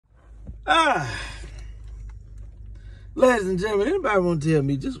Ladies and gentlemen, anybody want to tell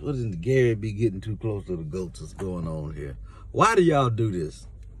me just what in the Gary be getting too close to the goats that's going on here? Why do y'all do this?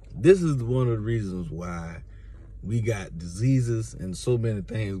 This is one of the reasons why we got diseases and so many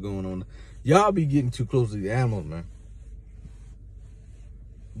things going on. Y'all be getting too close to the animals, man.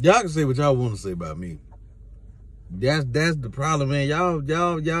 Y'all can say what y'all want to say about me. That's the problem, man. Y'all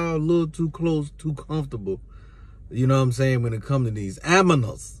a little too close, too comfortable. You know what I'm saying, when it comes to these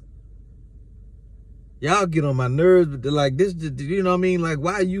animals. Y'all get on my nerves, but they're like, this, you know what I mean? Like,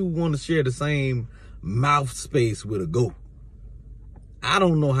 why you want to share the same mouth space with a goat? I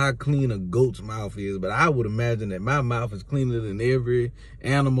don't know how clean a goat's mouth is, but I would imagine that my mouth is cleaner than every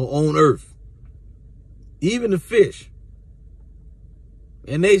animal on earth. Even the fish.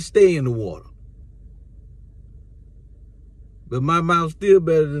 And they stay in the water. But my mouth's still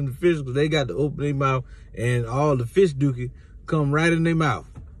better than the fish because they got to open their mouth and all the fish dookie come right in their mouth.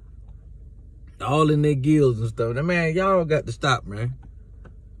 All in their gills and stuff. Now, man, y'all got to stop, man.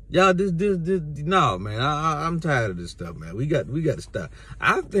 Y'all, no, man. I'm tired of this stuff, man. We got to stop.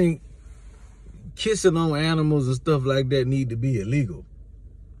 I think kissing on animals and stuff like that need to be illegal.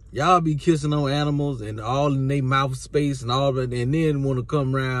 Y'all be kissing on animals and all in their mouth space and all that, and then want to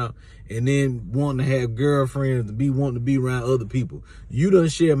come around and then want to have girlfriends and wanting to be around other people. You done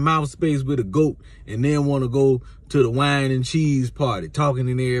share mouth space with a goat and then want to go to the wine and cheese party talking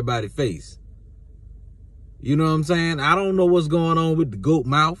in everybody's face. You know what I'm saying? I don't know what's going on with the goat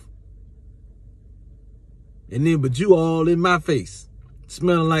mouth. And then, but you all in my face,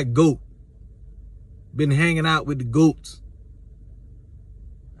 smelling like goat. Been hanging out with the goats.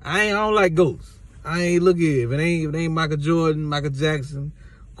 I don't like goats. I ain't look at it. If it ain't Michael Jordan, Michael Jackson,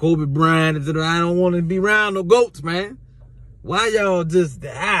 Kobe Bryant, etc., I don't want to be around no goats, man. Why y'all just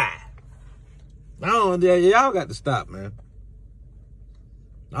y'all got to stop, man.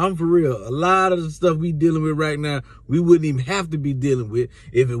 I'm for real. A lot of the stuff we dealing with right now, we wouldn't even have to be dealing with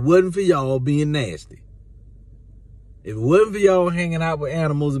if it wasn't for y'all being nasty. If it wasn't for y'all hanging out with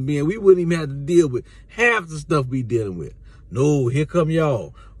animals and we wouldn't even have to deal with half the stuff we dealing with. No, here come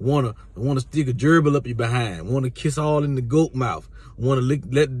y'all. Wanna stick a gerbil up your behind. Wanna kiss all in the goat mouth. Wanna let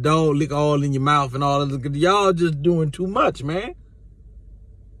the dog lick all in your mouth and all that. Y'all just doing too much, man.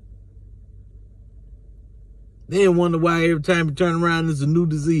 Then wonder why every time you turn around, there's a new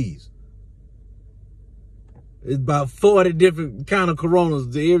disease. It's about 40 different kind of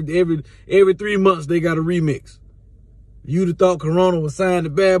coronas. Every 3 months, they got a remix. You'd have thought Corona was signed to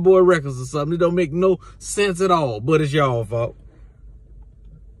Bad Boy Records or something. It don't make no sense at all, but it's y'all fault.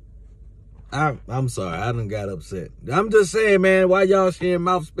 I'm sorry, I done got upset. I'm just saying, man, why y'all sharing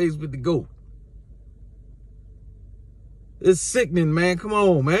mouth space with the goat? It's sickening, man. Come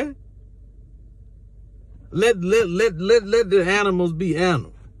on, man. Let the animals be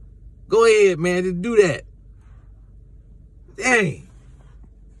animals. Go ahead, man. Just do that. Dang.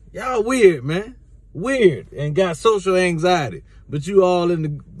 Y'all weird, man. Weird. And got social anxiety. But you all in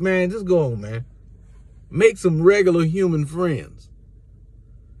the... Man, just go on, man. Make some regular human friends.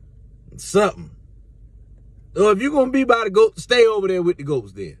 Something. Or if you're going to be by the goat, stay over there with the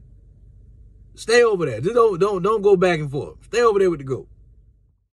goats then. Stay over there. Just don't go back and forth. Stay over there with the goat.